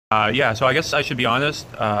Yeah, so I guess I should be honest.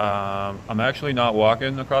 I'm actually not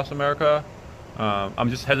walking across America. I'm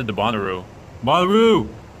just headed to Bonnaroo. Bonnaroo!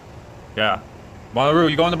 Yeah. Bonnaroo,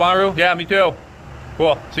 you going to Bonnaroo? Yeah, me too.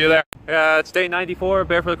 Cool, see you there. Yeah, it's day 94,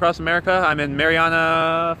 Barefoot Across America. I'm in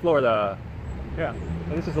Marianna, Florida. Yeah,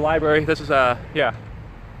 and this is the library. This is, yeah.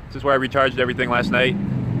 This is where I recharged everything last night.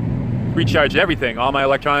 Recharged everything, all my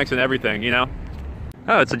electronics and everything, you know?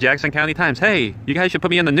 Oh, it's the Jackson County Times. Hey, you guys should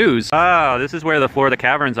put me in the news. Oh, this is where the Florida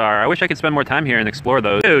caverns are. I wish I could spend more time here and explore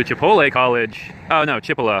those. Ew, Chipotle College. Oh no,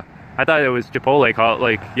 Chippewa. I thought it was Chipotle College.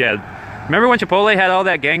 Like, yeah. Remember when Chipotle had all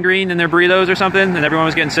that gangrene in their burritos or something and everyone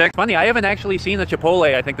was getting sick? Funny, I haven't actually seen a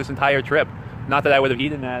Chipotle, I think, this entire trip. Not that I would have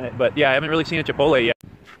eaten at it, but yeah, I haven't really seen a Chipotle yet.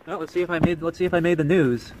 Oh, let's see if I made the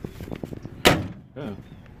news. Oh.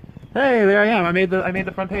 Hey, there I am. I made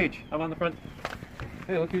the front page. I'm on the front.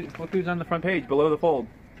 Hey, look who's on the front page below the fold.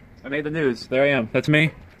 I made the news. There I am. That's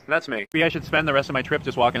me. That's me. Maybe I should spend the rest of my trip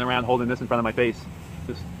just walking around holding this in front of my face.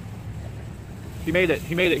 Just. He made it.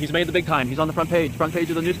 He made it. He's made the big time. He's on the front page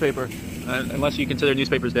of the newspaper. Unless you consider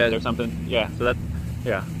newspapers dead or something. Yeah. So that.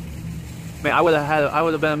 Yeah. Man, I would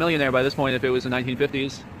have been a millionaire by this point if it was the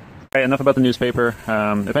 1950s. All right. Enough about the newspaper.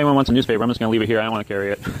 If anyone wants a newspaper, I'm just gonna leave it here. I don't want to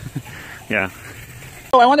carry it. Yeah.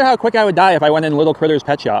 Oh, I wonder how quick I would die if I went in Little Critter's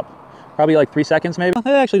pet shop. Probably like 3 seconds maybe. It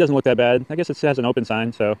actually doesn't look that bad. I guess it has an open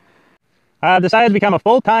sign, so. I've decided to become a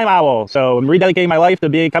full-time owl, so I'm rededicating my life to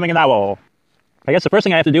becoming an owl. I guess the first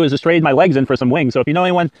thing I have to do is just trade my legs in for some wings, so if you know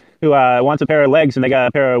anyone who wants a pair of legs and they got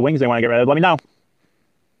a pair of wings they want to get rid of, let me know.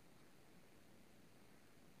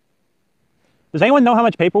 Does anyone know how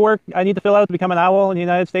much paperwork I need to fill out to become an owl in the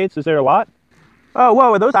United States? Is there a lot? Oh,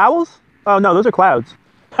 whoa, are those owls? Oh no, those are clouds.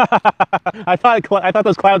 I thought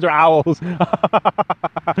those clouds are owls.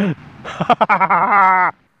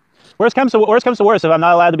 Worst comes to worst, if I'm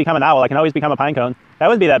not allowed to become an owl, I can always become a pine cone. That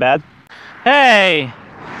wouldn't be that bad. Hey,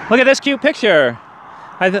 look at this cute picture.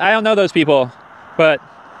 I don't know those people, but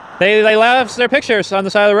they left their pictures on the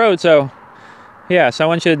side of the road, so yeah,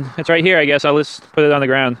 someone should. It's right here, I guess. I'll just put it on the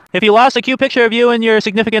ground. If you lost a cute picture of you and your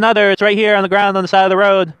significant other, it's right here on the ground on the side of the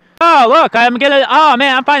road. Oh, look, oh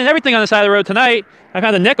man, I'm finding everything on the side of the road tonight. I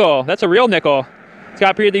found a nickel. That's a real nickel. It's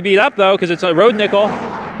got pretty beat up though, because it's a road nickel.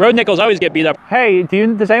 Road nickels always get beat up. Hey,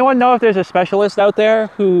 does anyone know if there's a specialist out there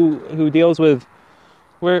who deals with,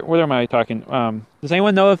 where am I talking? Does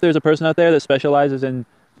anyone know if there's a person out there that specializes in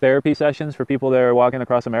therapy sessions for people that are walking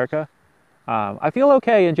across America? I feel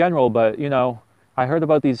okay in general, but you know, I heard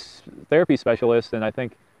about these therapy specialists and I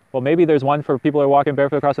think, well, maybe there's one for people who are walking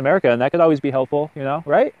barefoot across America, and that could always be helpful, you know,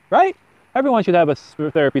 right? Right? Everyone should have a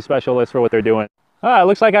therapy specialist for what they're doing. Ah, it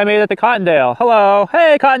looks like I made it to Cottondale. Hello.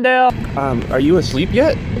 Hey, Cottondale. Are you asleep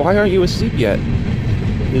yet? Why aren't you asleep yet?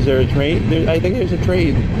 Is there a train? I think there's a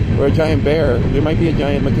train or a giant bear. There might be a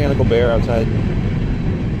giant mechanical bear outside.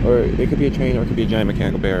 Or it could be a train or it could be a giant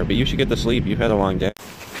mechanical bear. But you should get to sleep. You've had a long day.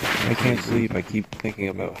 I can't sleep. I keep thinking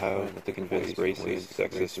about how to convince racist,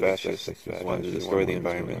 sexist, fascists want to destroy the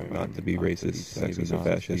environment, not to be racist, sexist, or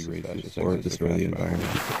fascist, or destroy the environment.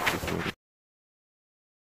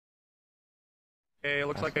 Hey, it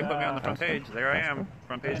looks like they put me on the front page. There I am.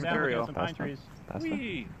 Front page material. That's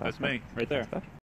me. Right there.